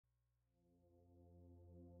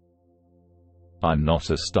I'm not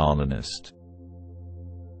a Stalinist.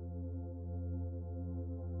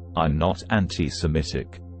 I'm not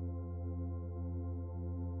anti-Semitic.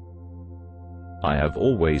 I have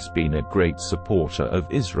always been a great supporter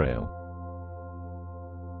of Israel.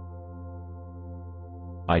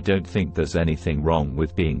 I don't think there's anything wrong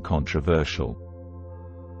with being controversial.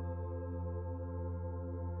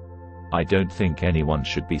 I don't think anyone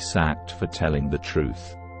should be sacked for telling the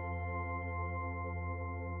truth.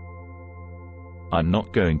 I'm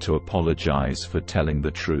not going to apologize for telling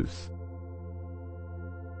the truth.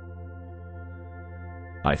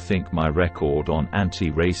 I think my record on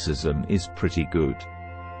anti-racism is pretty good.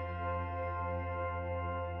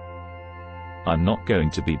 I'm not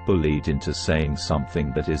going to be bullied into saying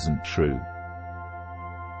something that isn't true.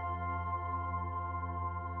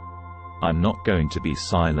 I'm not going to be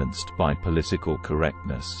silenced by political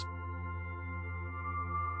correctness.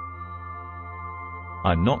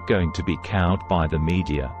 I'm not going to be cowed by the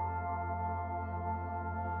media.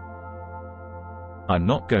 I'm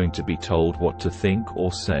not going to be told what to think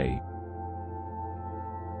or say.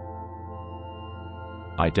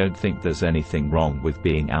 I don't think there's anything wrong with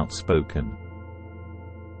being outspoken.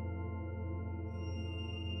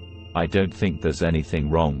 I don't think there's anything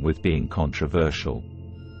wrong with being controversial.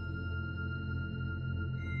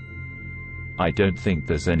 I don't think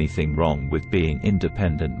there's anything wrong with being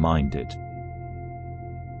independent-minded.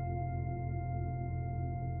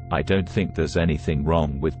 I don't think there's anything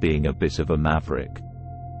wrong with being a bit of a maverick.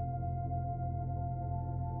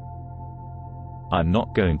 I'm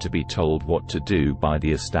not going to be told what to do by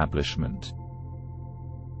the establishment.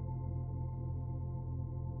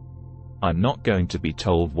 I'm not going to be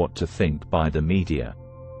told what to think by the media.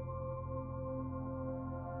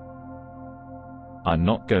 I'm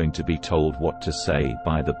not going to be told what to say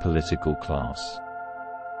by the political class.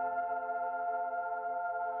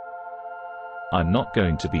 I'm not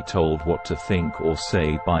going to be told what to think or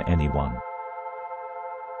say by anyone.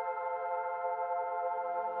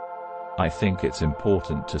 I think it's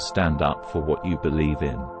important to stand up for what you believe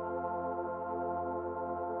in.